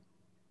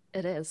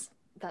It is.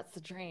 That's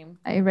the dream.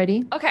 Are you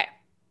ready? Okay.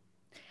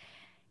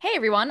 Hey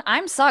everyone,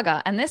 I'm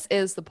Saga, and this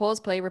is the Pause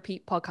Play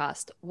Repeat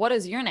podcast. What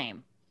is your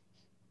name?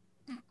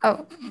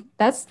 Oh,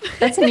 that's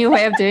a new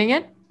way of doing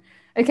it.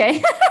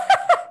 Okay.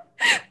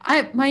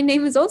 My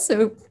name is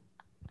also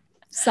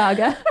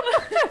Saga.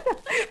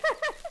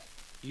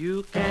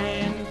 You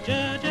can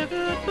judge a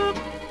good book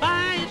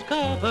by its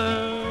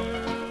cover.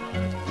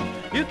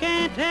 You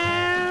can't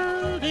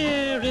tell,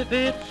 dear, if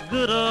it's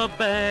good or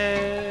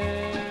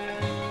bad.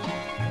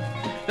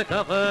 The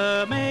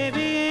cover may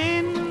be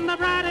in the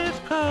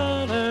brightest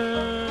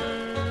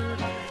color,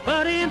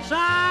 but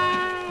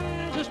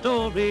inside the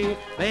story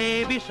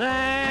may be sad.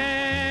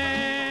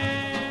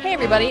 Hey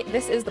everybody,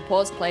 this is the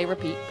Pause Play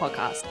Repeat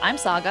podcast. I'm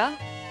Saga,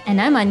 And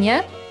I'm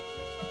Anya.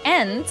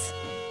 and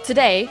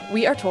today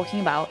we are talking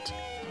about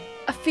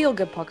a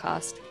feel-good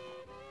podcast.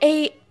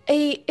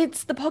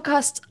 It's the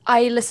podcast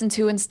I listen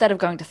to instead of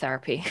going to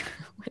therapy,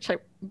 which I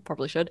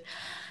probably should.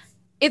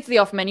 It's the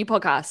Off Menu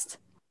podcast.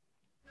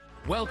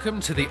 Welcome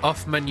to the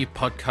Off Menu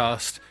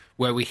podcast,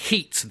 where we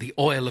heat the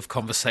oil of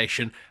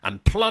conversation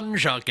and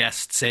plunge our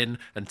guests in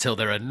until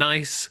they're a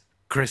nice,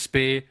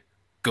 crispy,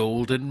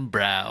 golden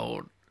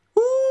brown.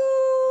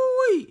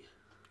 Ooh-wee.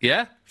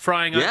 Yeah?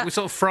 Yeah. We're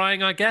sort of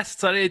frying our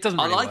guests. It doesn't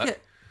I really like work.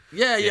 it.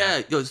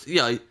 Yeah. Because,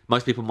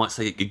 most people might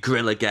say you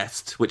grill a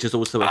guest, which is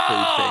also a food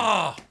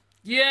Oh,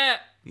 yeah.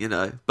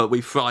 thing, but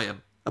we fry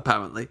them,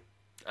 apparently.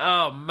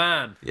 Oh,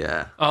 man.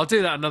 Yeah. I'll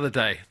do that another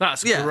day.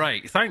 That's Yeah.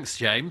 great. Thanks,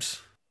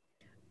 James.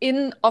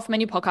 In Off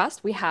Menu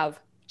podcast, we have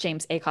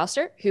James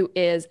Acaster, who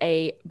is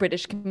a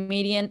British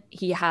comedian.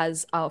 He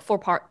has a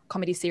 4-part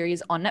comedy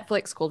series on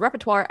Netflix called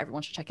Repertoire.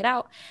 Everyone should check it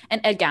out. And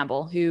Ed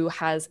Gamble, who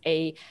has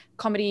a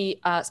comedy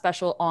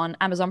special on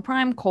Amazon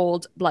Prime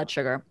called Blood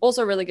Sugar.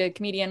 Also a really good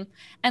comedian.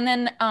 And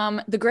then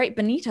the great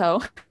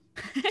Benito,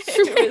 who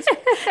is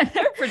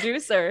their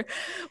producer,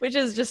 which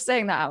is just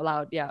saying that out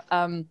loud. Yeah.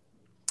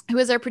 Who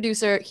is our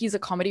producer. He's a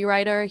comedy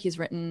writer. He's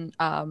written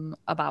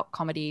about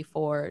comedy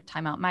for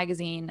Time Out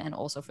magazine and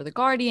also for The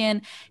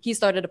Guardian. He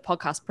started a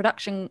podcast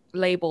production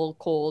label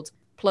called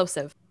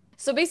Plosive.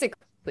 So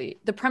basically,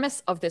 the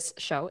premise of this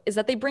show is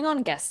that they bring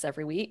on guests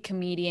every week,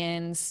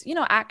 comedians,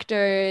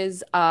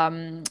 actors.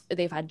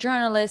 They've had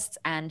journalists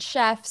and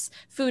chefs,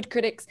 food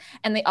critics,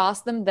 and they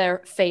ask them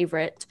their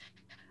favorite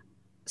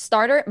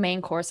starter,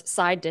 main course,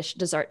 side dish,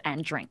 dessert,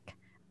 and drink.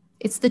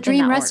 It's the that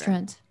dream order.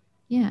 restaurant.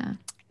 Yeah.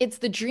 It's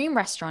the dream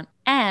restaurant,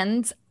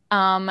 and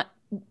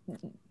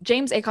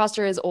James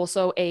Acaster is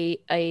also a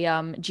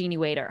genie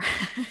waiter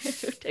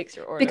who takes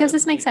your order. Because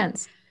this makes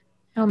sense.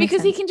 It all makes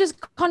Because he sense. can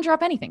just conjure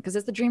up anything because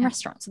it's the dream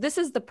restaurant. So this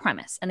is the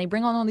premise, and they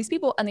bring on all these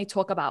people and they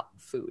talk about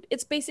food.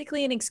 It's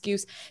basically an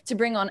excuse to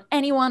bring on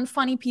anyone,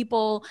 funny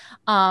people,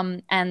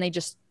 and they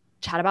just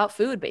chat about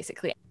food.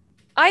 Basically,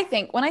 I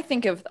think when I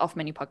think of Off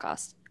Menu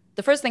podcast,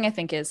 the first thing I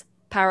think is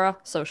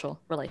parasocial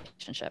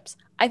relationships.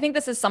 I think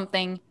this is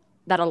something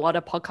that a lot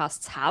of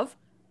podcasts have,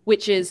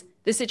 which is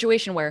the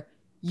situation where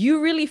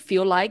you really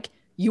feel like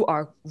you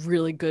are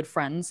really good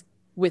friends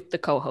with the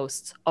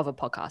co-hosts of a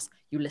podcast.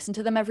 You listen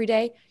to them every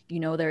day, you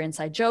know their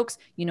inside jokes,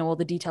 you know all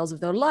the details of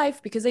their life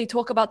because they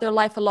talk about their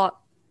life a lot,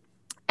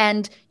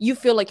 and you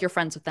feel like you're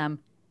friends with them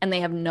and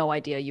they have no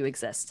idea you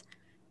exist.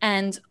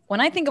 And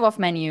when I think of Off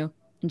Menu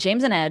and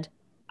James and Ed,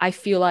 I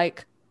feel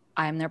like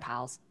I am their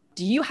pals.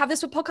 Do you have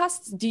this with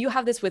podcasts? Do you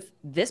have this with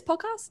this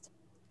podcast?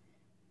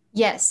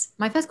 Yes.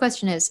 My first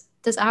question is,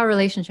 does our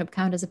relationship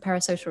count as a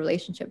parasocial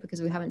relationship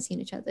because we haven't seen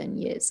each other in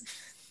years?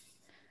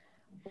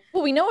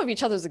 Well, we know of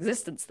each other's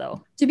existence,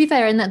 though. To be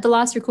fair, in the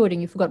last recording,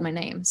 you forgot my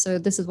name. So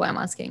this is why I'm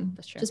asking.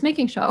 That's true. Just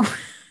making sure.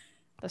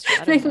 That's true.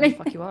 I don't know who the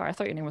fuck you are. I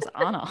thought your name was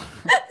Anna.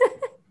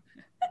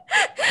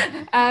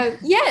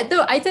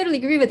 No, I totally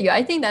agree with you.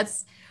 I kind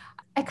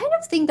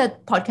of think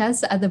that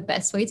podcasts are the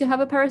best way to have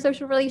a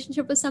parasocial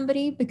relationship with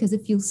somebody because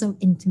it feels so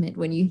intimate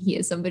when you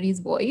hear somebody's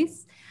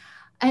voice.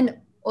 And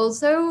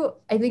also,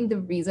 I think the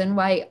reason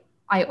why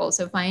I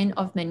also find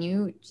Off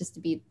Menu just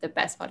to be the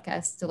best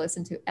podcast to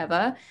listen to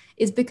ever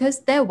is because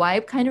their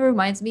vibe kind of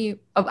reminds me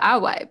of our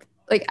vibe.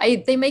 Like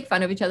they make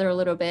fun of each other a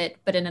little bit,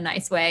 but in a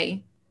nice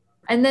way.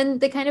 And then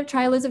they kind of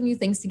try loads of new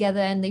things together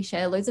and they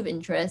share loads of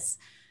interests.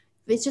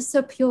 It's just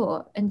so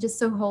pure and just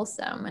so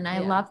wholesome. And I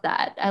love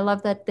that. I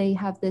love that they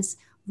have this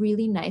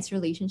really nice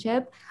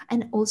relationship.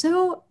 And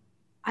also,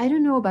 I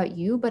don't know about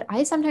you, but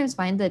I sometimes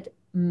find that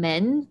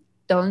men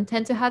don't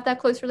tend to have that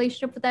close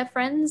relationship with their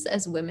friends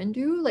as women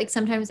do. Like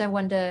sometimes I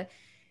wonder,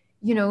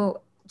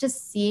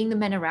 just seeing the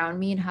men around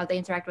me and how they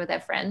interact with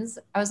their friends.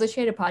 I was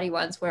literally at a party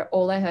once where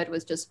all I heard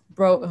was just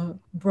bro,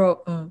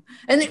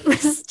 and it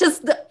was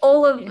just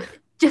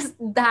just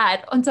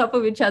that on top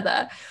of each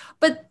other.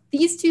 But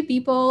these two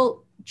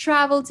people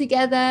travel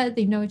together,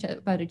 they know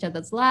about each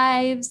other's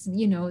lives,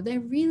 they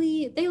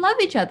love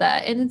each other,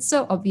 and it's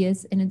so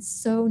obvious and it's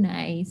so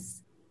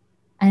nice.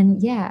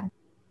 And yeah.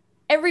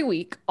 Every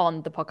week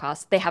on the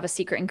podcast, they have a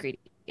secret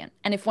ingredient.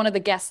 And if one of the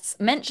guests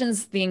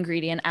mentions the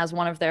ingredient as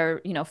one of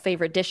their,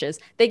 favorite dishes,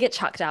 they get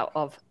chucked out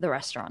of the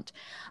restaurant.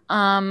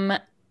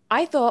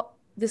 I thought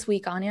this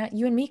week, Anya,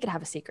 you and me could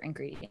have a secret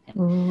ingredient.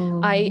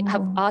 Ooh. I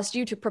have asked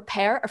you to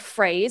prepare a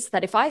phrase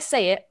that if I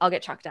say it, I'll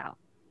get chucked out.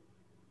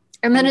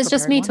 And then Have you it's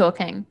just me prepared one?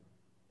 talking.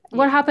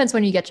 What happens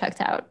when you get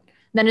checked out?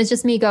 Then it's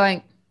just me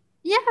going,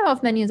 yeah,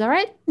 off menu's all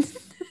right.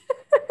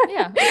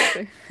 Yeah.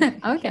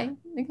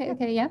 Exactly.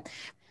 Okay, yeah.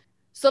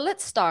 So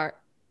let's start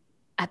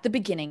at the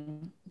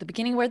beginning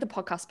where the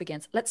podcast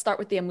begins. Let's start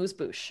with the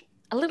amuse-bouche,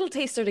 a little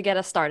taster to get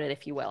us started,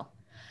 if you will.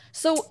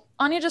 So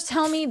Anya, just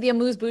tell me the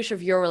amuse-bouche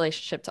of your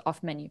relationship to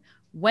Off Menu.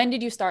 When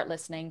did you start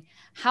listening?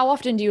 How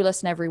often do you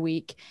listen every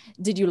week?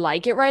 Did you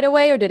like it right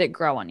away or did it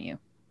grow on you?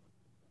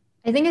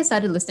 I think I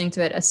started listening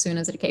to it as soon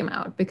as it came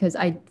out because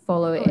I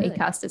follow really?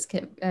 Acastus.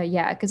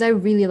 Because I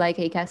really like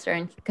Acaster,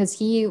 and because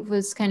he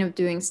was kind of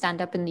doing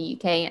stand-up in the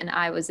UK and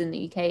I was in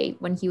the UK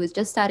when he was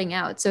just starting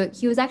out. So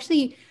he was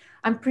actually,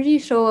 I'm pretty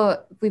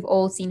sure we've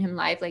all seen him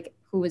live, like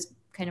who was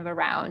kind of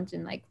around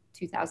in like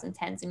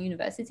 2010s in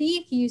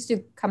university. He used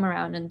to come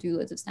around and do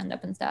loads of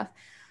stand-up and stuff.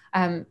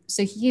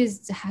 So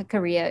his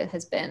career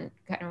has been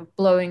kind of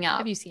blowing up.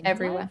 Have you seen him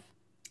everywhere? live?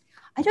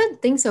 I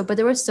don't think so, but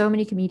there were so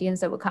many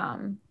comedians that would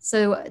come.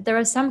 So there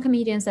are some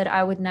comedians that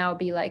I would now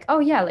be like, oh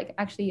yeah, like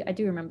actually I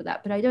do remember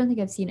that, but I don't think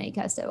I've seen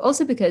Acaster.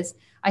 Also because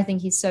I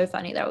think he's so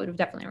funny that I would have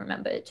definitely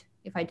remembered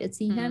if I did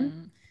see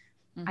him.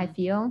 I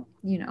feel,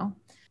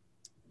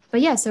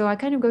 But yeah, so I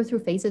kind of go through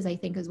phases, I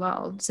think, as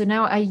well. So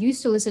now I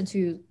used to listen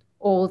to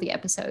all the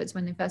episodes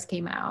when they first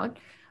came out,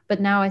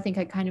 but now I think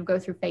I kind of go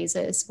through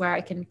phases where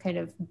I can kind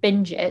of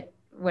binge it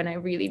when I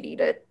really need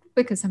it,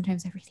 because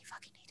sometimes I really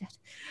fucking need it.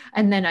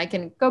 And then I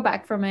can go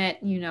back from it,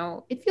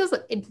 it feels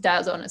like, it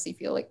does honestly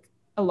feel like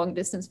a long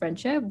distance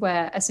friendship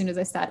where as soon as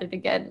I started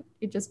again,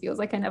 it just feels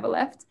like I never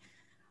left.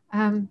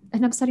 And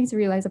I'm starting to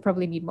realize I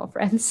probably need more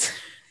friends.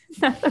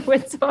 Now that we're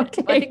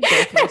talking. I think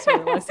both of us are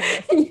realizing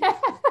this. Yeah.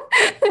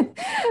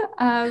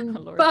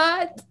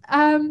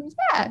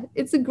 Yeah,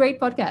 it's a great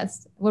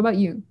podcast. What about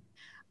you?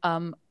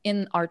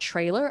 In our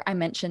trailer, I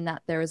mentioned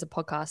that there is a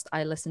podcast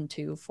I listen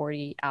to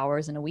 40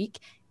 hours in a week.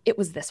 It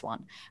was this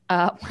one.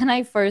 When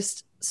I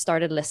first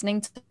started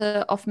listening to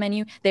the Off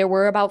Menu, there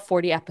were about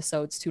 40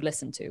 episodes to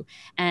listen to.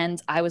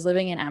 And I was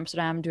living in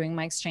Amsterdam doing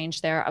my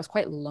exchange there. I was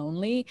quite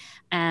lonely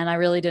and I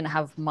really didn't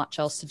have much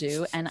else to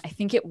do. And I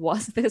think it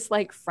was this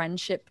like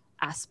friendship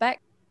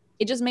aspect.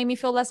 It just made me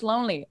feel less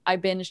lonely. I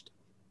binged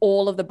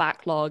all of the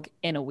backlog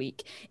in a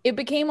week. It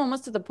became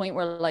almost to the point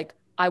where like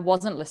I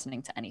wasn't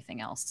listening to anything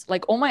else.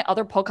 Like all my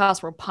other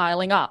podcasts were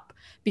piling up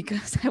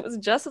because I was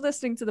just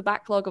listening to the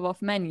backlog of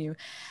Off Menu,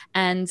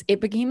 and it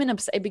became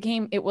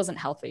it wasn't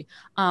healthy.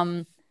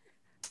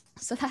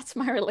 So that's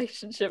my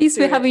relationship. At least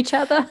we have each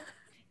other.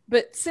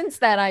 But since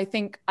then, I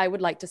think I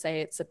would like to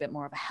say it's a bit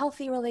more of a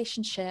healthy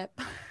relationship.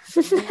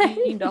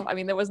 I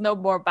mean, there was no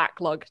more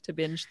backlog to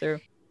binge through.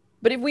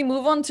 But if we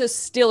move on to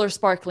still or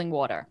sparkling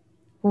water,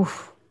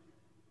 Oof.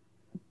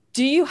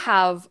 Do you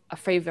have a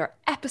favorite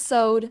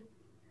episode,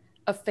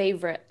 a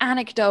favorite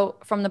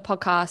anecdote from the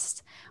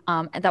podcast,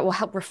 and that will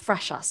help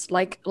refresh us?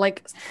 Like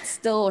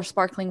still or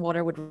sparkling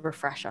water would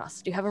refresh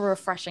us. Do you have a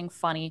refreshing,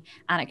 funny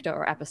anecdote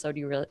or episode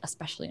you really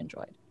especially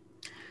enjoyed?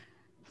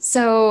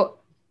 So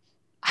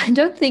I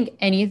don't think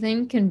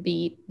anything can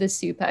beat the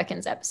Sue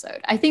Perkins episode.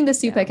 I think the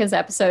Sue Perkins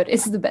episode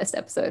is the best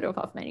episode of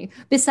Off Menu.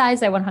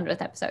 Besides their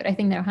 100th episode, I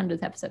think their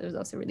 100th episode was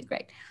also really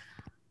great.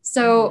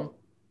 So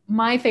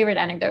my favorite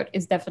anecdote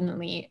is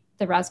definitely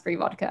the raspberry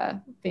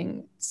vodka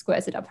being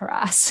squirted up her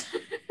ass.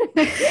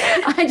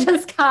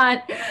 I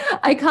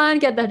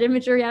can't get that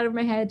imagery out of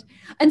my head.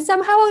 And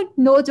somehow,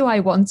 nor do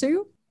I want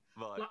to.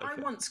 I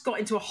once got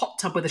into a hot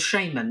tub with a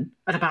shaman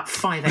at about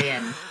 5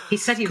 a.m. He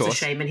said he was a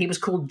shaman. He was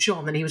called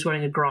John and he was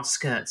wearing a grass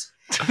skirt.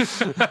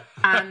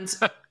 And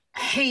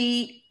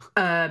he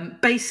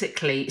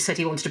basically said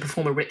he wanted to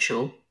perform a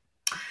ritual.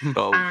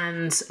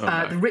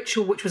 The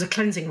ritual, which was a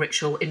cleansing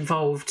ritual,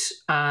 involved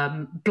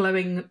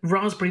blowing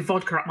raspberry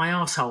vodka up my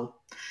arsehole.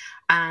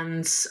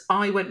 And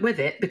I went with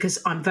it because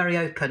I'm very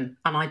open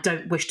and I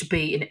don't wish to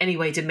be in any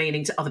way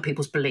demeaning to other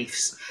people's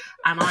beliefs.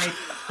 And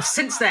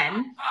since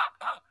then,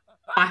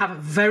 I have a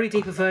very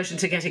deep aversion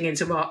to getting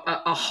into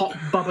a hot,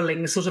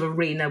 bubbling sort of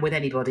arena with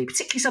anybody,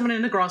 particularly someone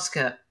in a grass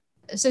skirt.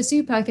 So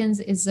Sue Perkins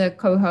is a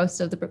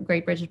co-host of the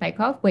Great British Bake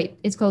Off. Wait,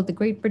 it's called the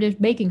Great British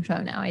Baking Show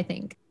now, I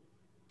think.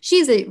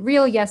 She's a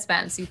real yes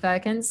man, Sue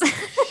Perkins.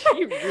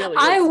 She really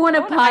I is. want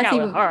to party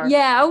with her.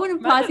 Yeah, I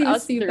want to party with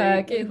us Sue three,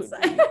 Perkins.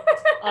 it would be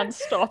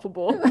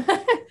unstoppable.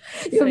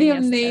 It would be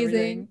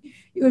amazing.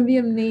 It would be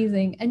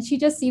amazing. And she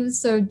just seems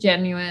so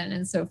genuine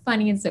and so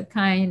funny and so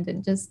kind,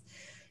 and just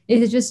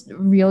it is just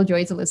real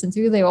joy to listen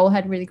to. They all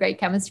had really great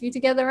chemistry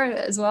together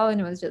as well, and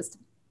it was just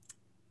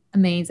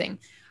amazing.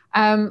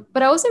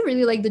 But I also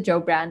really like the Joe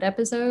Brand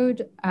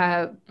episode.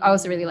 I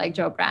also really like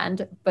Joe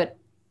Brand, but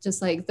just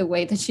like the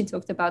way that she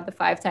talked about the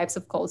 5 types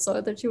of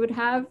coleslaw that she would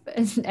have.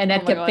 And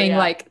Ed kept being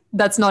like,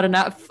 that's not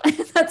enough.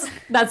 that's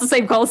the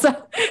same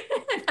coleslaw.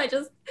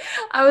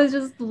 I was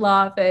just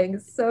laughing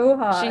so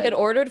hard. She had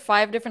ordered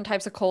 5 different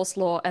types of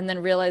coleslaw and then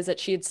realized that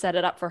she had set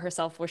it up for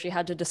herself where she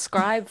had to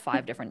describe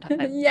 5 different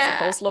types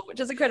Yeah. of coleslaw, which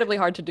is incredibly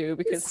hard to do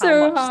because So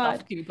how much hard.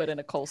 stuff can you put in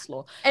a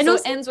coleslaw? And so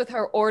also- it ends with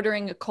her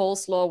ordering a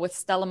coleslaw with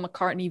Stella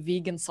McCartney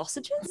vegan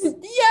sausages.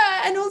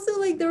 Yeah, and also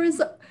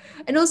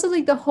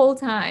like the whole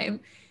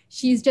time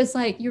she's just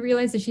like, you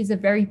realize that she's a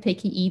very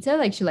picky eater,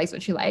 like she likes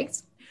what she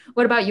likes.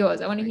 What about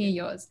yours? I want to hear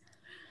yours.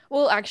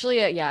 Well,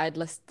 actually, yeah, I'd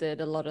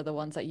listed a lot of the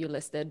ones that you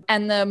listed.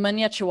 And the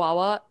Munya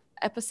Chihuahua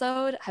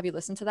episode, have you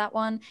listened to that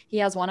one? He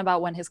has one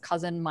about when his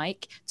cousin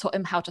Mike taught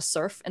him how to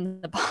surf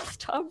in the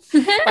bathtub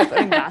by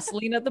putting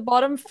Vaseline at the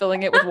bottom,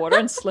 filling it with water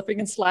and slipping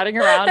and sliding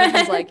around. And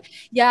he's like,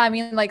 yeah, I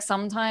mean, like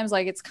sometimes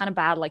like it's kind of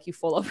bad, like you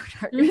fall over and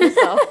hurt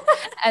yourself.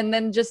 And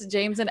then just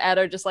James and Ed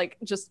are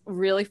just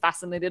really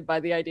fascinated by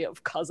the idea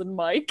of cousin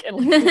Mike and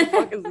like who the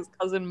fuck is this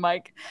cousin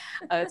Mike?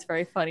 It's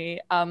very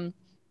funny.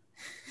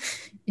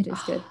 It is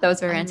good. That was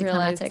very I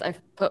realized anticlimactic.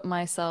 I've put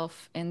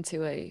myself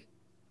into a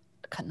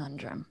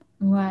conundrum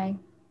Why?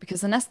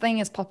 because the next thing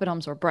is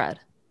poppadoms or bread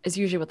is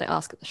usually what they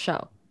ask at the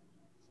show.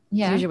 It's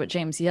Yeah. usually what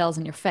James yells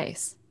in your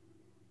face.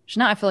 So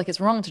now I feel like it's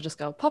wrong to just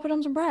go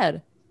poppadoms and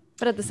bread,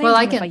 but at the same Well,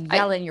 time, I if I can-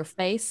 yell it in your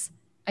face,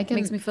 I it can.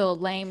 makes me feel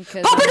lame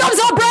because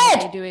Poppadoms or bread!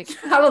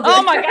 I will do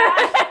Oh it. my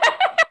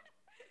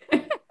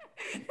god!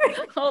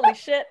 Holy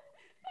shit!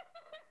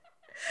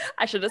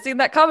 I should have seen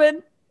that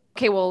coming.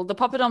 Okay, well, the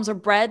poppadoms are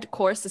bread. Of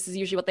course, this is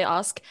usually what they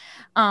ask.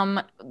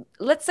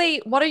 Let's say,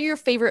 what are your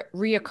favorite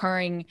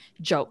reoccurring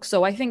jokes?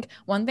 So I think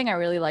one thing I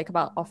really like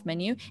about Off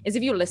Menu is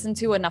if you listen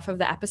to enough of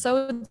the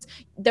episodes,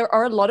 there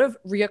are a lot of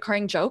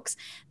reoccurring jokes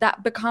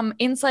that become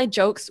inside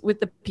jokes with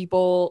the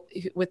people,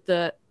 with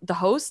the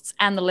hosts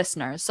and the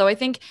listeners. So I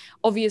think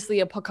obviously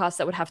a podcast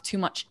that would have too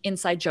much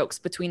inside jokes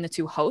between the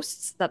two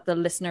hosts that the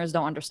listeners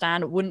don't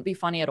understand wouldn't be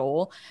funny at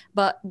all.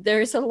 But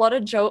there's a lot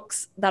of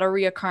jokes that are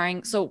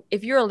reoccurring. So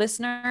if you're a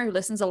listener who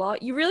listens a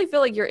lot, you really feel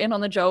like you're in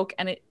on the joke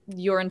and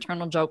your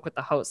internal joke with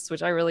the hosts,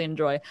 which I really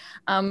enjoy.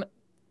 I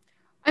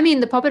mean,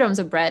 the poppadoms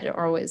of bread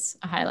are always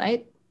a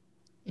highlight.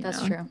 you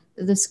That's know, true.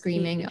 The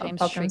screaming of James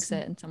poppadoms. shrieks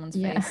it in someone's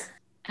Yeah. face.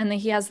 And then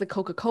he has the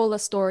Coca-Cola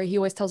story. He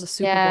always tells a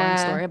super Yeah. boring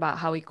story about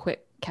how he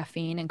quit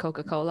caffeine and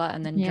Coca-Cola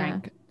and then Yeah.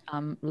 drank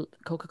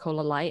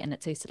Coca-Cola Light and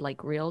it tasted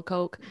like real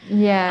Coke.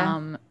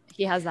 Yeah.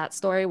 He has that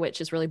story, which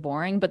is really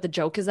boring, but the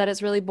joke is that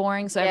it's really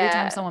boring. So every Yeah.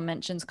 time someone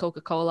mentions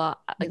Coca-Cola,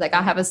 He's like,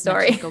 I have a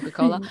story. mentions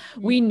Coca-Cola,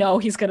 we know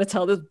he's going to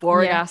tell this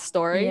boring Yeah. ass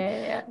story.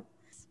 Yeah.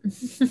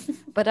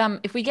 But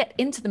if we get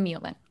into the meal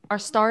then, our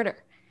starter,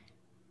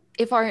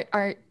 if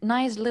our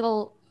nice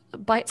little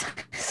bite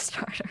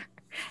starter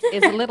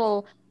is a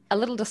little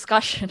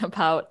discussion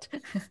about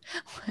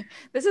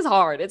this is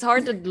hard. It's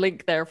hard to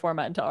link their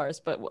format to ours,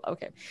 but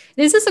okay.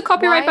 Is this a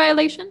copyright Why-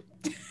 violation?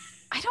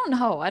 I don't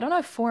know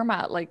if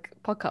format like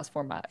podcast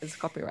format is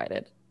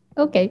copyrighted.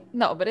 Okay.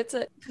 No, but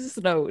this is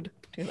an ode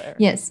to their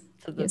Yes.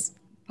 to the Yes.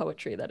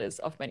 poetry that is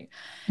Off Menu.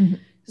 Mhm.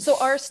 So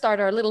our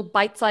starter, our little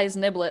bite-sized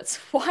niblets.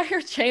 Why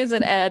are James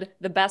and Ed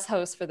the best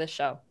hosts for this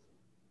show?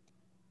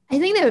 I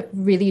think they're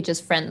really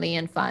just friendly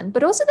and fun,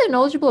 but also they're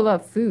knowledgeable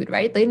about food,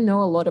 right? They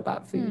know a lot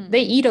about food.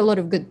 They eat a lot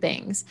of good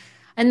things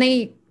and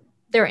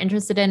they're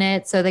interested in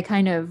it. So they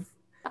kind of,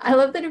 I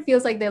love that it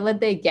feels like they let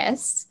their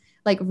guests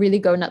like really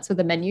go nuts with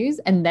the menus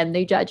and then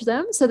they judge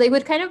them. So they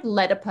would kind of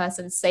let a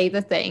person say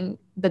the thing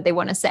that they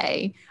want to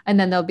say. And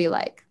then they'll be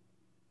like,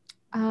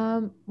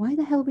 why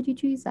the hell would you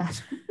choose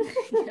that?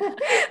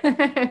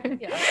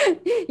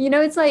 You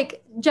know, it's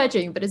like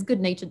judging, but it's good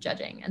natured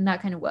judging. And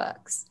that kind of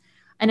works.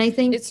 And I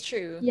think It's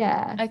true.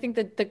 yeah. I think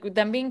that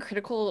them being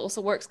critical also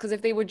works because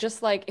if they were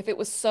just like if it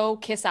was so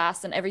kiss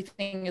ass and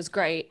everything is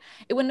great,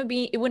 it wouldn't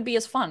be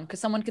as fun because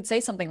someone could say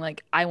something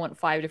like, I want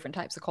 5 different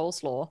types of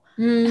coleslaw.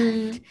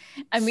 Mm,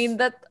 I mean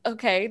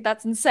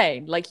that's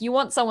insane. Like you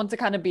want someone to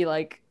kind of be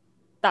like,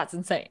 that's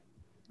insane.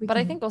 we But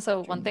I can think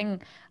also one dream.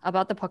 thing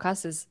about the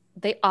podcast is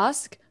they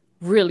ask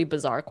really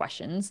bizarre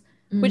questions,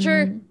 which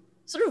are Mm,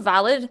 sort of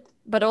valid,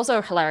 but also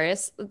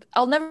hilarious.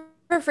 I'll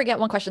never forget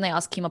one question they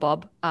asked Kima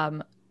Bob,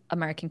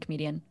 American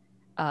comedian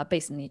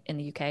based in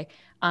the UK.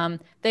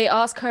 They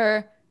ask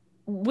her,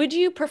 would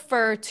you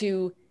prefer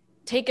to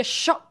take a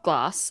shot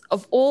glass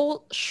of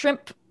all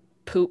shrimp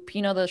poop,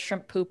 you know, the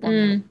shrimp poop on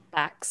the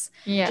backs,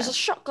 yeah. just a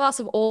shot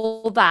glass of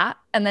all that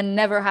and then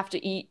never have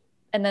to eat,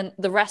 and then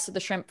the rest of the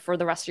shrimp for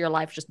the rest of your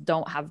life just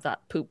don't have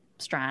that poop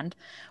strand,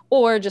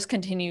 or just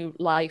continue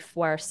life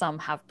where some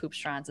have poop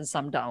strands and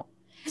some don't?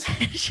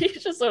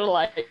 She's just sort of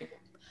like,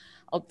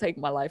 I'll take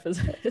my life as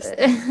it is.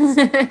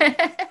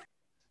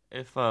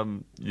 If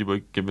you were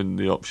given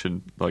the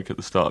option, like at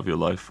the start of your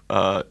life,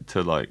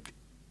 to like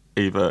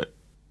either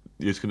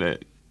you're just gonna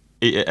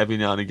eat it every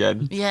now and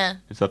again Yeah.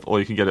 and stuff, or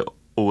you can get it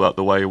all out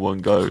the way in one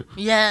go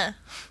Yeah.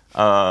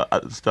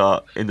 at the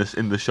start in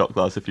the shot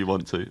glass if you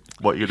want to.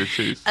 What are you gonna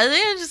choose? I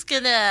think I'm just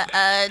gonna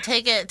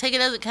take it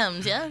as it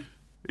comes, yeah?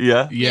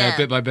 Yeah. Yeah, Yeah.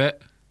 bit by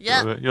bit.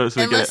 Yeah. You know,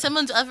 so we Unless get it.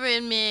 someone's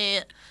offering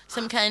me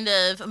some kind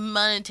of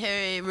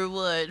monetary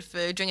reward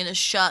for drinking a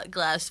shot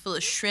glass full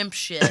of shrimp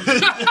shit.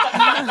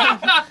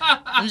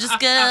 I'm just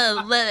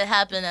gonna let it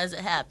happen as it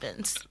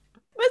happens.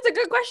 That's a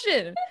good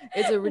question.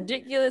 It's a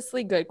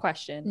ridiculously good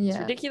question. It's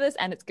Yeah. ridiculous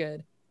and it's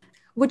good.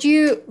 Would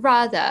you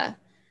rather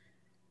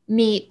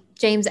meet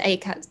James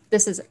Acaster?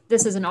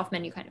 This is an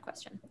off-menu kind of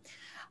question.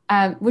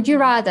 Would you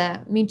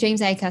rather meet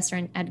James Acaster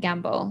and Ed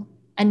Gamble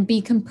and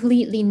be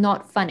completely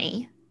not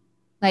funny,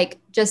 like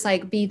just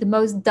like be the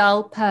most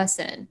dull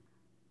person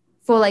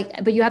for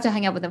like, but you have to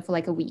hang out with them for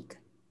like a week,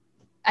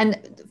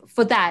 and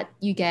for that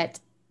you get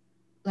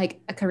like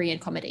a Korean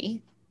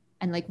comedy,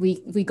 and like we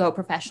go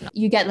professional.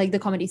 You get like the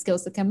comedy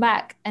skills to come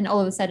back, and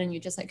all of a sudden you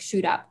just like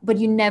shoot up, but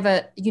you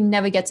never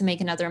get to make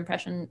another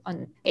impression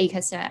on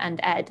Acaster and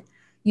Ed.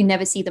 You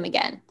never see them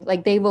again.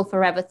 Like they will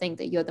forever think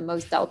that you're the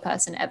most dull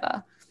person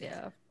ever.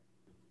 Yeah.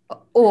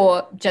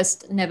 Or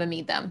just never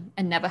meet them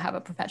and never have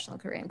a professional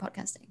career in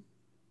podcasting.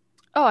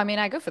 Oh, I mean,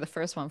 I go for the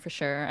first one for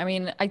sure. I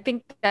mean, I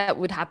think that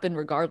would happen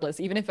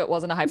regardless. Even if it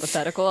wasn't a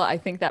hypothetical, I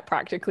think that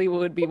practically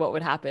would be what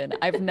would happen.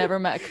 I've never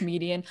met a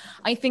comedian.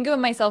 I think of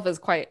myself as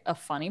quite a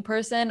funny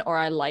person, or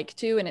I like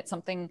to, and it's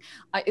something,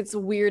 it's a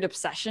weird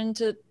obsession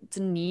to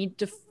need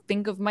to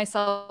think of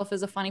myself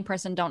as a funny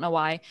person. Don't know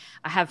why.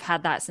 I have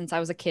had that since I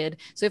was a kid.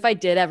 So if I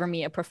did ever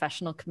meet a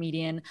professional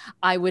comedian,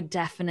 I would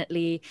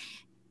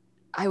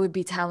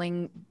be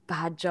telling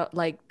bad jokes,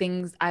 like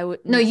things I would.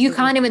 No, you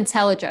can't even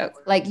tell a joke.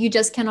 Like you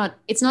just cannot.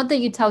 It's not that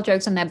you tell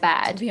jokes and they're To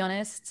bad. be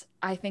honest,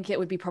 I think it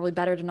would be probably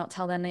better to not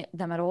tell them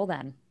at all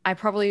then.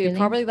 Really?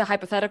 Probably the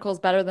hypothetical is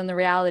better than the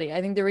reality.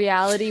 I think the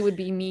reality would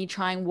be me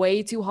trying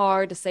way too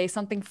hard to say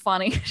something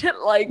funny,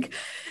 like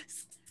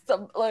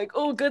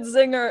oh, good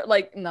singer.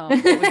 Like, no,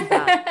 it would be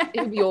bad.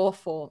 It would be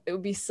awful. It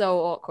would be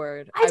so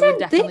awkward. I would don't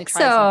definitely think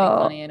try something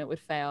so. funny and it would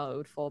fail. It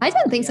would fall I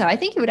don't down, think so. yeah. I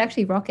think you would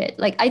actually rock it.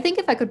 Like I think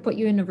if I could put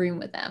you in a room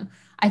with them,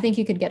 I think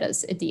you could get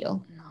us a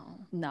deal.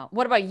 No.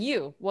 What about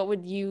you? What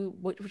would you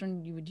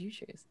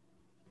choose?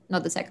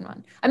 Not the second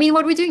one. I mean,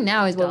 what we're doing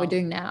now is what we're Dull.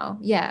 doing now.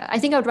 Yeah. I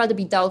think I would rather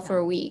be dull for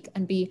a week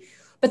and be,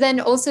 but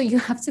then also you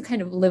have to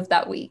kind of live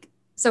that week.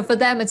 So for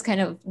them, it's kind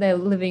of they're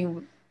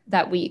living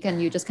that week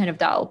and you're just kind of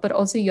dull, but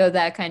also you're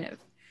there kind of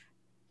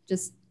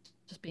just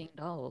being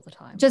dull all the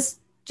time. just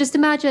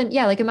imagine,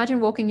 yeah, like imagine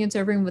walking into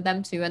a room with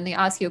them two and they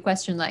ask you a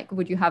question like,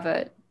 would you have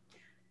a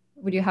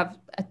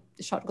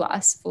shot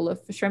glass full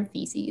of shrimp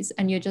feces?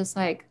 And you're just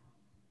like,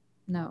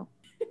 no.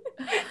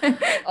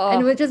 Oh,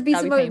 and it would just be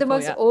that'd be the painful,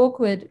 most yeah.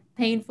 awkward,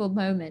 painful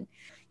moment.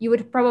 You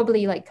would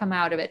probably like come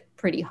out of it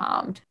pretty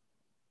harmed.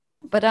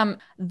 But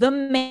the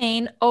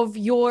main of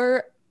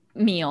your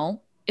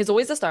meal is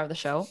always the star of the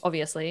show,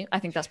 obviously. I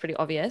think that's pretty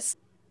obvious.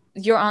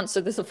 Your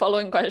answer, there's a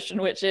following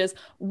question, which is,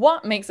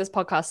 what makes this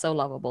podcast so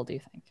lovable, do you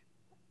think?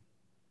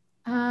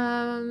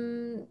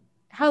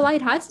 How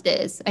lighthearted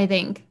it is, I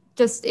think.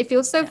 Just it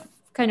feels so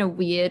kind of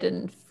weird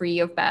and free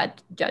of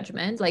bad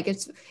judgment. Like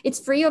it's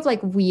free of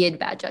like weird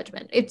bad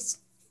judgment.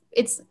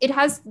 It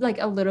has like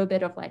a little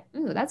bit of like,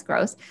 ooh, that's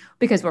gross,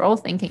 because we're all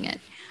thinking it.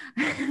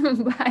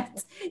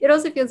 But it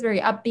also feels very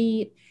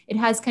upbeat. It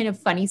has kind of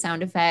funny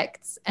sound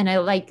effects, and I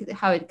like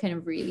how it kind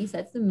of really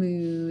sets the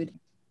mood.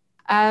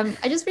 I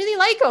just really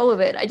like all of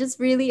it. I just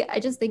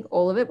think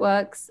all of it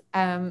works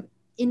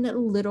in a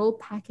little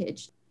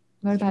package.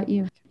 What about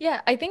you?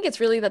 Yeah, I think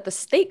it's really that the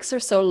stakes are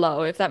so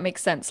low, if that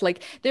makes sense.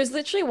 Like, there's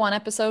literally one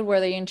episode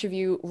where they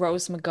interview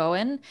Rose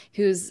McGowan,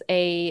 who's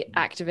a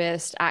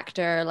activist,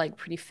 actor, like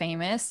pretty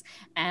famous.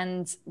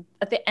 And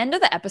at the end of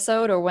the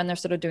episode, or when they're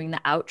sort of doing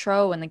the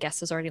outro, when the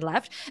guest has already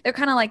left, they're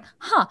kind of like,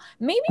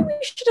 maybe we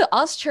should have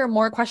asked her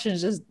more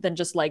questions than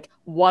just like,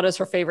 what is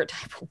her favorite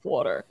type of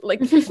water? Like,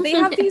 they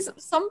have these,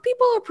 some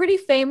people are pretty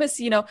famous,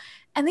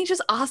 and they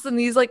just ask them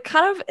these like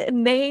kind of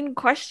inane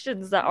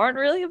questions that aren't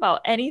really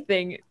about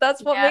anything.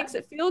 That's what makes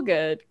it feel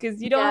good,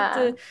 because you don't have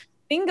to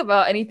think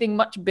about anything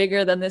much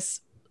bigger than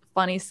this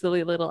funny,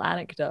 silly little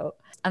anecdote.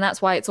 And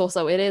that's why it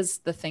is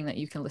the thing that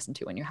you can listen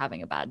to when you're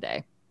having a bad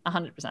day.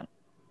 100%.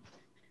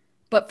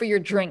 But for your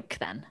drink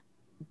then.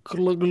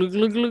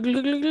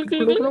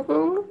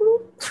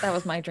 That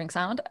was my drink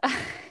sound.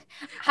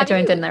 I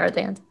joined in there at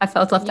the end. I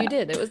felt left out. You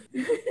did. It was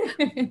we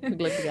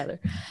lived together.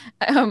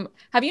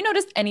 Have you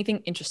noticed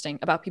anything interesting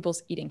about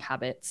people's eating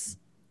habits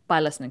by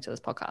listening to this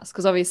podcast?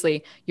 Because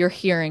obviously you're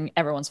hearing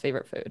everyone's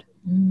favorite food.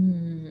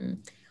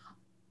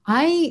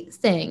 I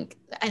think,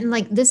 and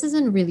like this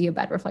isn't really a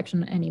bad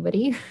reflection on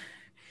anybody,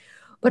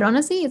 but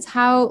honestly, it's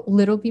how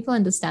little people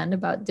understand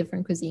about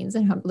different cuisines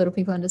and how little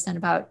people understand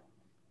about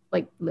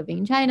like living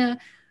in China,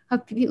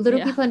 how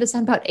little people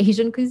understand about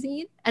Asian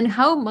cuisine, and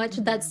how much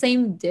that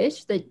same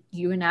dish that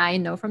you and I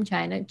know from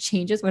China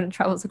changes when it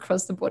travels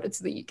across the border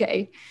to the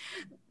UK.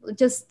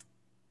 Just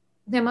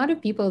the amount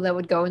of people that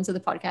would go into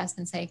the podcast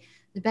and say,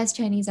 the best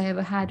Chinese I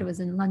ever had was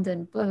in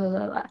London, blah, blah,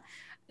 blah, blah.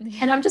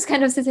 And I'm just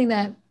kind of sitting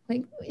there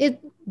like,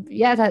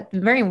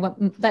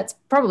 that's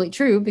probably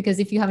true, because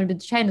if you haven't been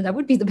to China, that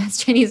would be the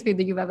best Chinese food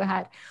that you've ever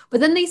had. But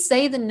then they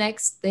say the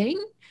next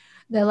thing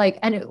They're like,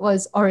 and it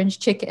was orange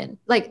chicken.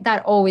 Like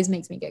that always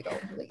makes me giggle.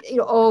 Like, it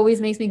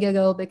always makes me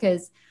giggle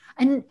because,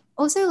 and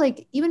also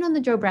like even on the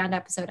Joe Brand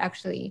episode,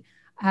 actually,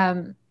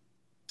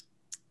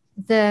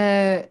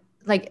 the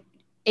like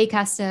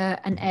Acaster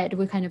and Ed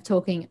were kind of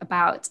talking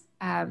about,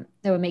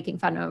 they were making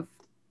fun of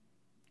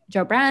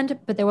Joe Brand,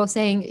 but they were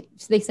saying,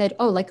 they said,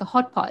 oh, like a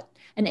hot pot.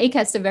 And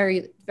Acaster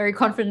very, very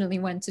confidently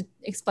went to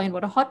explain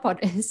what a hot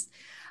pot is.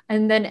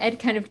 And then Ed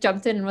kind of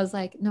jumped in and was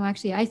like, no,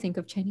 actually, I think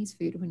of Chinese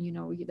food when, you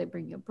know, they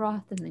bring your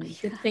broth and then you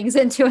dip things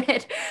into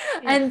it.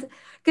 Yeah.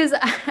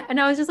 And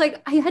I was just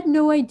like, I had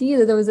no idea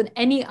that there was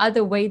any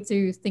other way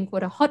to think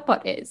what a hot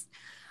pot is.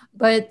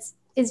 But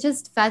it's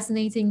just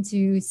fascinating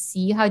to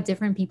see how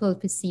different people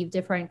perceive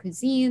different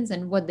cuisines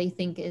and what they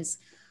think is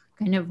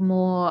kind of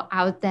more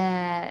out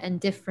there and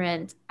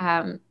different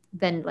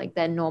than like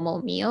their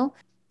normal meal.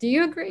 Do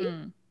you agree?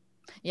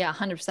 Yeah,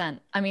 100%.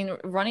 I mean,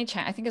 Ronnie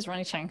Chang, I think it's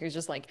Ronnie Chang who's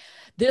just like,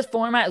 this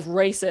format is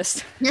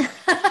racist.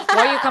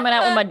 Why are you coming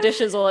out with my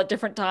dishes all at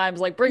different times?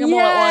 Like, bring them all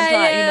at one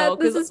time, you know?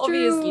 Because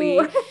obviously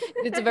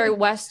it's a very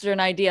Western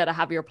idea to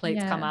have your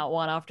plates come out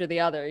one after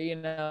the other, you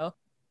know?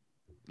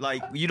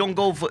 Like, you don't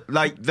go for,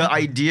 like, the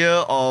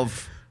idea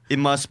of it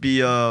must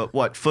be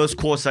first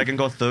course, second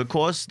course, third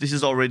course. This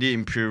is already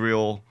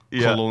imperial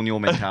colonial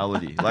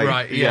mentality.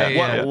 Like,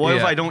 what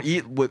if I don't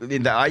eat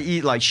I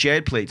eat like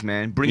shared plates,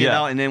 man. Bring it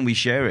out and then we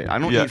share it. I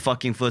don't eat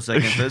fucking first,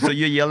 second, third. So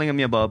you're yelling at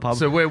me about pub.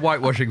 So we're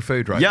whitewashing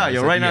food right now.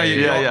 Yeah, right now.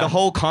 The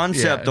whole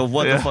concept of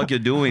what the fuck you're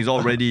doing is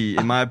already,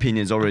 in my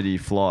opinion, is already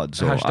flawed.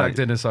 So hashtag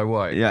dinner so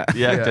white. Yeah,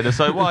 dinner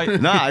so white.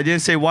 Nah, I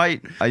didn't say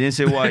white. I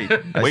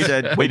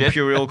said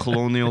imperial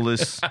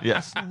colonialists.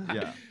 Yes.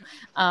 Yeah.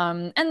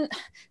 And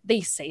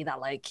they say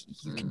that like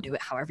you can do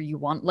it however you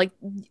want. Like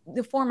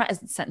the format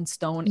isn't set in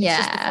stone. It's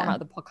just the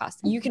format of the podcast.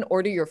 You can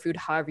order your food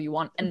however you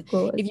want. And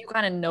if you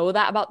kind of know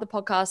that about the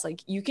podcast,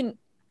 like you can,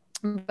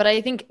 but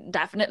I think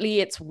definitely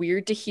it's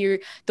weird to hear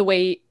the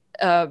way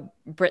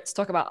Brits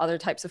talk about other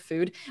types of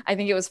food. I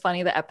think it was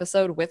funny the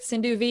episode with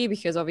Sindhu V,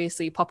 because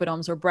obviously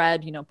poppadoms are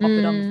bread, you know,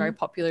 poppadom is very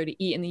popular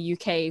to eat in the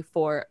UK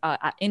for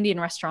at Indian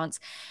restaurants.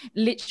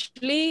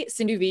 Literally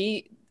Sindhu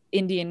V,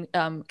 Indian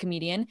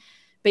comedian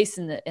based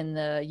in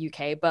the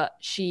UK, but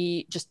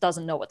she just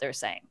doesn't know what they're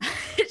saying.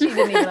 She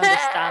didn't even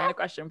understand the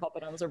question,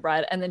 poppadoms or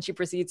bread, and then she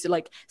proceeds to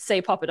like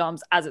say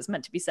poppadoms as it's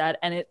meant to be said,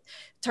 and it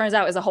turns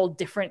out is a whole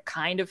different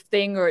kind of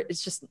thing, or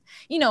it's just,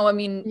 you know, I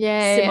mean,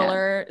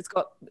 similar. It's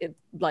got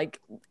like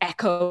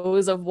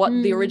echoes of what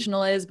the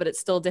original is, but it's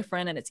still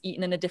different, and it's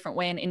eaten in a different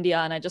way in India.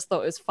 And I just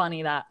thought it was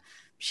funny that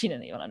she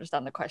didn't even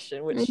understand the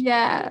question, which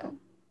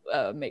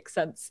makes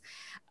sense.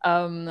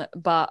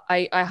 But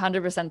I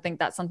 100% think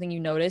that's something you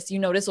notice. You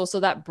notice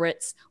also that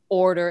Brits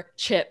order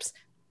chips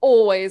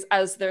always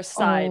as their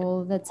side.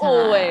 All the time.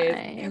 Always.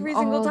 Every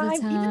single time.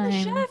 Even the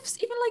chefs,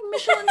 even like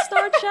Michelin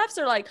starred chefs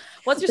are like,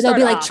 what's your They'll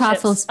starter? be like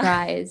truffles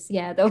fries.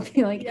 Yeah, they'll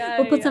be like,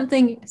 we'll put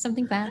something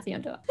fancy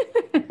on top.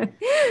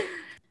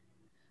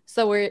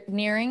 So we're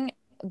nearing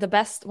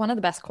one of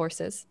the best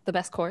courses, the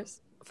best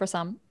course for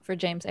some, for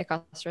James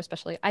Acaster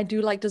especially. I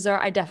do like dessert.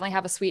 I definitely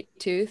have a sweet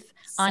tooth.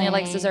 Same. Anya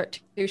likes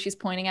dessert too. She's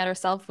pointing at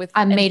herself with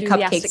I made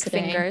enthusiastic cupcakes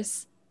today.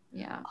 fingers.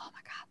 Yeah. Oh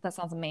my God, that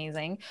sounds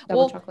amazing.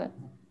 Double chocolate.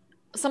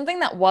 Something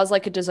that was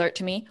like a dessert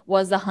to me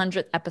was the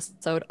 100th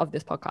episode of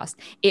this podcast.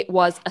 It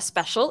was a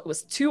special. It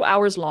was 2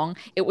 hours long.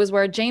 It was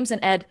where James and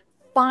Ed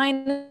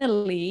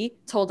finally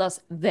told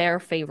us their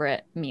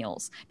favorite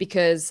meals,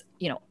 because,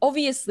 you know,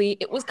 obviously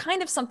it was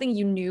kind of something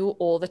you knew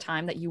all the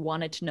time that you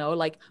wanted to know,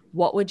 like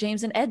what would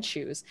James and Ed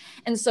choose?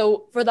 And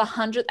so for the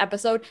 100th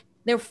episode,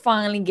 they're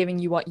finally giving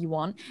you what you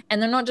want,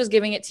 and they're not just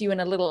giving it to you in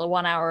a little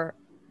 1 hour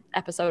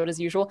episode as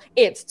usual.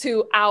 It's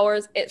 2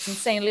 hours. It's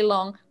insanely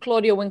long.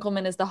 Claudia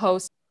Winkleman is the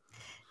host.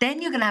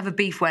 Then you're going to have a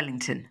beef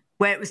Wellington,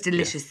 where it was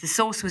delicious. The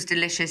sauce was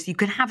delicious. You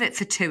can have it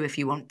for two if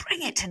you want.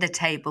 Bring it to the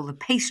table. The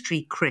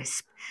pastry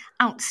crisp.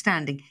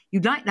 Outstanding.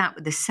 You like that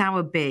with the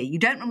sour beer. You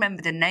don't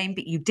remember the name,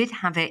 but you did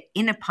have it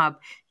in a pub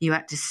you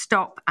had to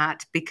stop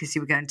at because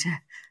you were going to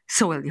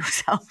soil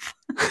yourself.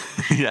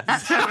 Yes.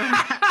 That's what we're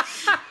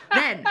at.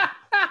 Then,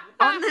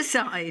 on the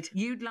side,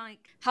 you'd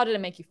like... How did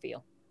it make you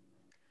feel?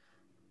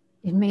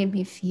 It made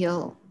me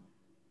feel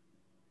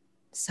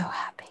so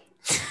happy.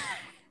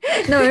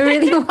 No, it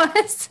really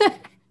was.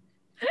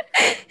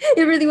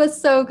 It really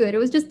was so good. It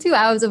was just 2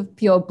 hours of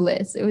pure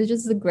bliss. It was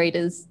just the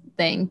greatest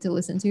thing to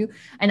listen to.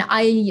 And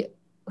I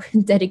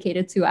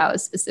dedicated 2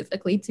 hours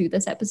specifically to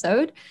this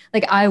episode.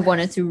 Like, I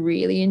wanted to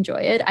really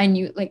enjoy it. I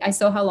knew, like, I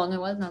saw how long it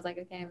was, and I was like,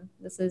 okay,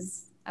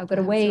 I've got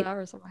to wait.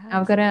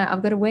 I've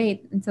got to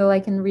wait until I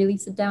can really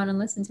sit down and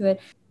listen to it.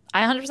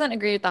 I 100%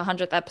 agree with the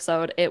 100th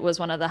episode. It was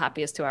one of the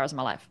happiest 2 hours of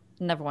my life.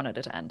 Never wanted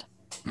it to end.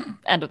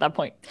 End at that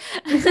point.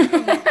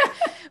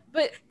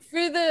 But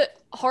for the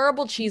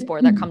horrible cheese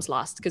board that comes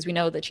last, because we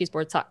know that cheese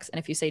board sucks, and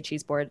if you say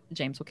cheese board,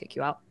 James will kick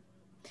you out.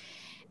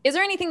 Is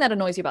there anything that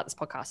annoys you about this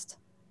podcast?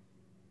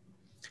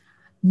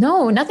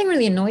 No, nothing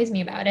really annoys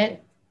me about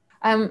it.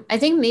 I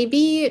think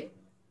maybe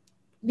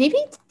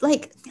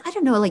like, I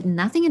don't know, like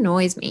nothing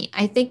annoys me.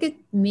 I think it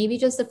maybe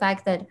just the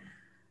fact that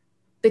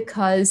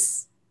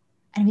because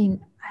I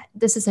mean,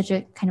 this is such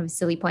a kind of a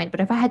silly point, but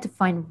if I had to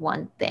find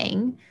one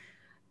thing,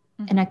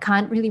 and I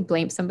can't really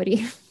blame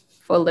somebody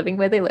for living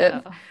where they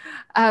live,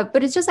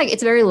 but it's just like,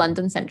 it's very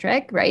London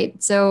centric,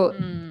 right? So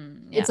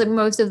it's like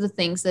most of the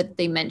things that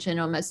they mention,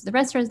 or most of the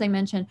restaurants they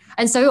mention.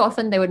 And so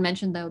often they would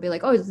mention, they'll be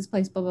like, oh, is this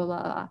place, blah, blah,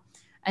 blah, blah.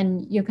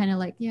 And you're kind of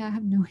like, yeah, I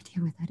have no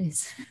idea what that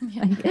is.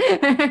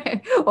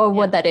 Or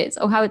what that is,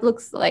 or how it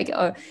looks like,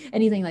 or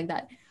anything like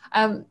that.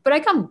 But I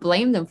can't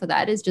blame them for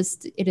that. It's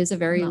just, it is a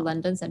very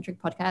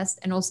London-centric podcast.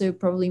 And also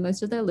probably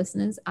most of their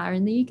listeners are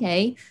in the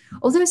UK.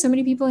 Although so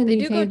many people in the UK...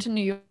 They do go to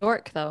New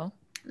York, though.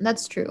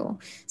 That's true.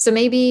 So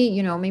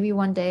maybe, maybe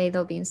one day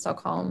they'll be in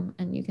Stockholm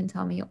and you can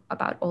tell me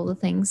about all the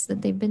things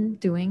that they've been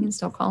doing in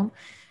Stockholm.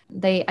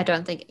 I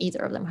don't think either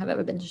of them have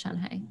ever been to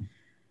Shanghai.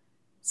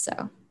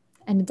 So,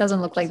 and it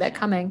doesn't look like they're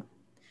coming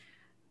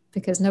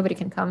because nobody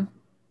can come.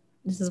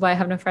 This is why I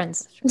have no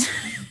friends.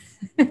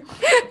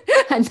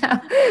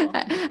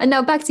 And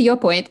now back to your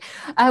point.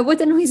 What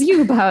annoys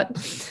you about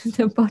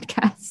the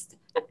podcast?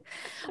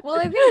 Well,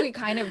 I think we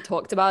kind of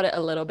talked about it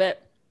a little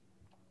bit.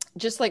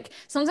 Just like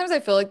sometimes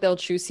I feel like they'll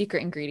choose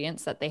secret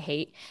ingredients that they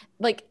hate.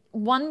 Like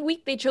one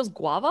week they chose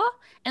guava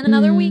and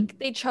another week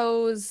they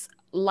chose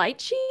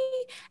lychee.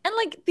 And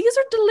like, these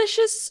are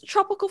delicious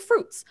tropical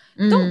fruits.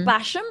 Don't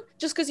bash them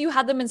just because you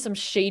had them in some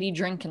shady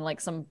drink in like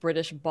some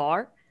British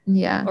bar.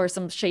 Yeah. Or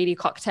some shady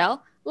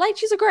cocktail.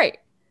 Lychees are great.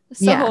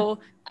 So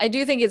I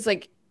do think it's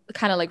like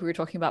kind of like we were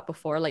talking about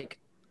before, like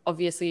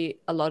obviously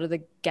a lot of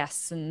the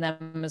guests in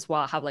them as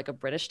well have like a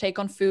British take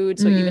on food.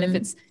 So even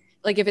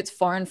if it's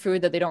foreign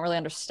food that they don't really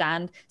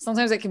understand,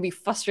 sometimes it can be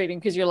frustrating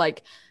because you're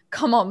like,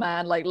 come on,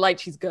 man, like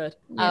lychee's good.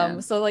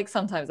 So like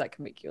sometimes that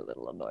can make you a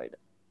little annoyed.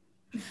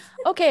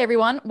 Okay,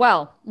 everyone.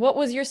 Well, what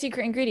was your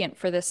secret ingredient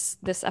for this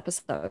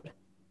episode?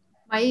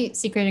 My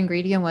secret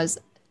ingredient was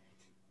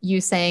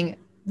you saying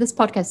this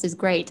podcast is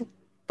great,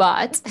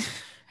 but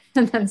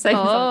and then saying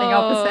something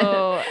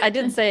opposite. I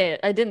didn't say it.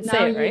 I didn't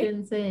say it, right?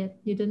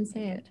 You didn't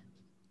say it.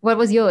 What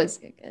was yours?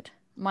 Okay, good.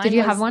 Mine Did you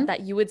was have one? That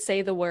you would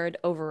say the word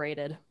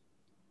overrated.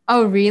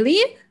 Oh,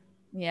 really?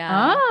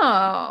 Yeah.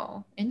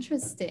 Oh,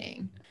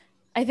 interesting.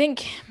 I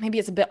think maybe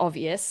it's a bit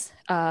obvious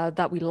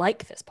that we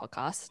like this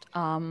podcast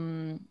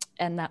and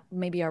that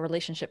maybe our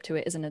relationship to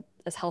it isn't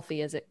as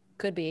healthy as it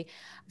could be.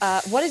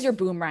 What is your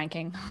boom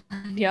ranking?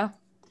 Yeah.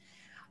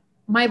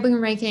 My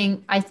boom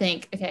ranking, I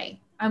think, okay,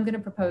 I'm going to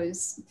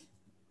propose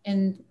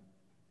in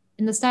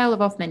the style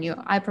of Off Menu,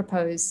 I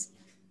propose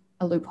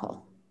a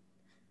loophole.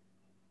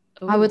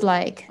 Ooh. I would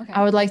like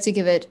to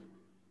give it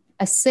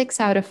a 6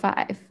 out of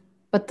 5,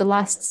 but the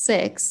last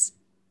 6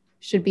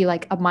 should be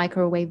like a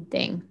microwave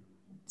ding.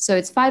 So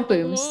it's 5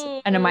 booms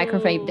and a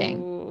microwave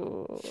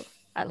ding.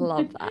 I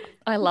love that.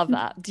 I love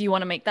that. Do you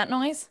want to make that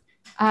noise?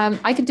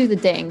 I could do the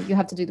ding. You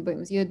have to do the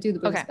booms. You do the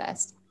booms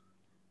best.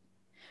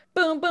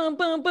 Boom, boom,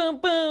 boom, boom,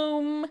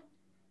 boom.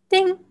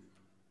 Ding.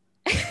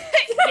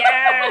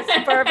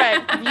 Yes,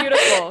 perfect.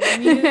 Beautiful.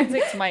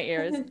 Music to my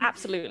ears.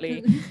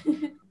 Absolutely.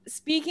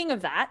 Speaking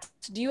of that,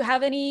 do you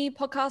have any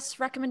podcast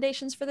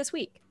recommendations for this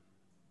week?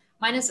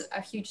 Mine is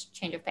a huge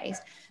change of pace.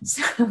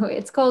 So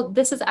it's called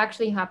This Is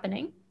Actually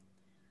Happening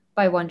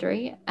by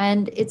Wondery.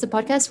 And it's a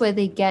podcast where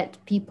they get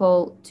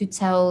people to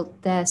tell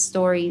their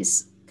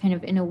stories kind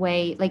of in a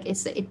way, like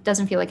it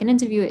doesn't feel like an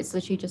interview. It's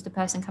literally just a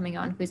person coming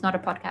on who's not a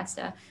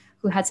podcaster,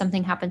 who had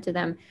something happen to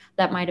them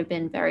that might have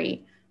been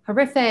very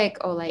horrific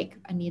or like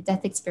a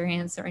near-death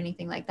experience or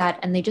anything like that.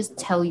 And they just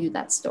tell you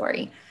that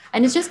story.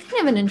 And it's just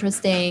kind of an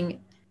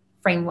interesting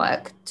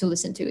framework to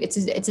listen to.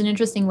 It's an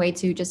interesting way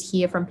to just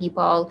hear from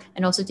people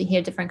and also to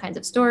hear different kinds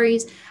of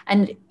stories.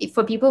 And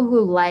for people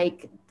who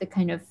like the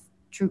kind of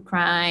true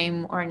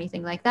crime or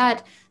anything like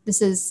that,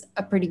 this is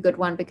a pretty good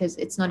one because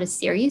it's not a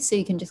series. So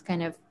you can just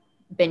kind of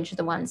binge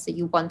the ones that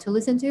you want to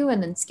listen to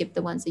and then skip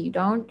the ones that you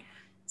don't.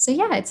 So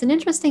yeah, it's an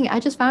interesting,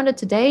 I just found it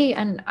today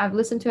and I've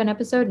listened to an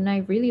episode and I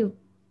really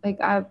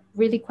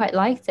quite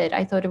liked it.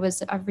 I thought it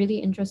was a really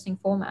interesting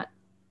format.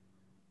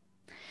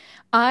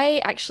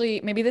 I actually,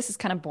 maybe this is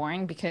kind of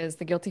boring because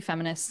the Guilty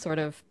Feminists sort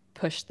of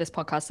pushed this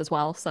podcast as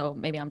well. So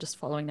maybe I'm just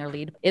following their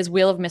lead. Is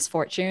Wheel of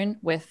Misfortune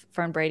with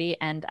Fern Brady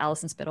and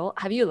Alison Spittle.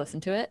 Have you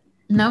listened to it?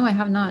 No, I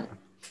have not.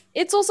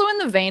 It's also in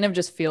the vein of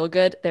just feel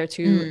good. They're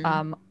two,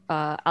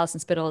 Alison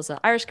Spittle is an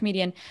Irish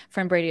comedian,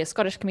 Fern Brady a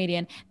Scottish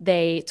comedian.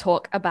 They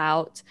talk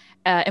about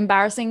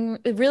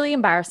really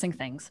embarrassing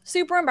things,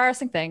 super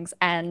embarrassing things.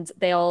 And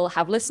they'll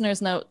have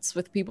listeners' notes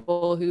with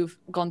people who've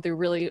gone through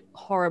really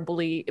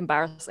horribly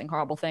embarrassing,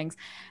 horrible things.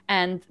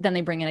 And then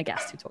they bring in a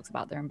guest who talks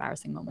about their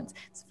embarrassing moments.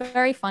 It's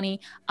very funny.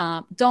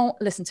 Don't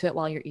listen to it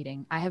while you're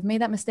eating. I have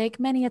made that mistake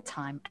many a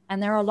time.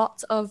 And there are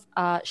lots of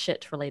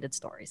shit-related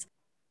stories.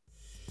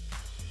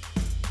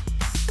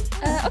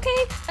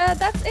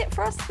 That's it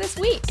for us this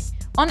week.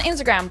 On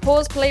Instagram,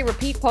 Pause Play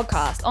Repeat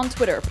Podcast. On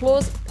Twitter,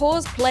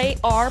 Pause Play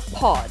R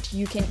Pod.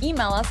 You can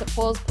email us at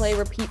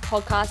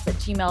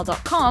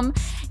pauseplayrepeatpodcast@gmail.com.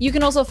 You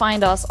can also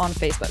find us on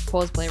Facebook,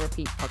 Pause Play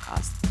Repeat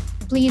Podcast.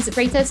 Please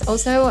rate us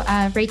also,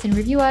 rate and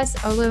review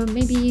us, although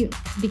maybe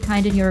be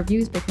kind in your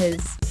reviews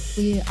because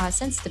We are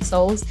sensitive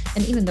souls,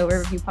 and even though we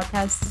review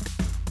podcasts,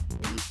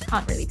 we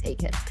can't really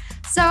take it.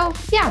 So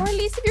yeah. Or at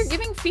least if you're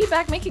giving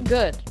feedback, make it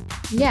good.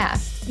 Yeah.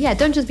 Yeah,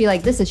 don't just be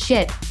like, this is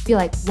shit. Be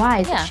like, why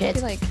is it shit?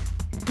 Be like,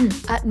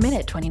 at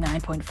minute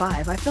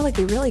 29.5, I feel like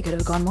they really could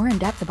have gone more in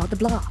depth about the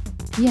blah.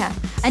 Yeah.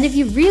 And if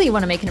you really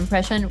want to make an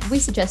impression, we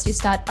suggest you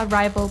start a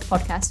rival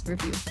podcast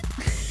review.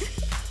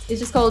 It's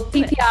just called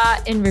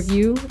PPR in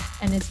Review,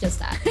 and it's just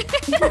that.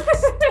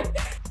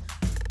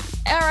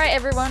 All right,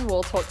 everyone.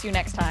 We'll talk to you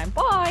next time.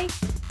 Bye.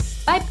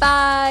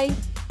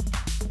 Bye-bye.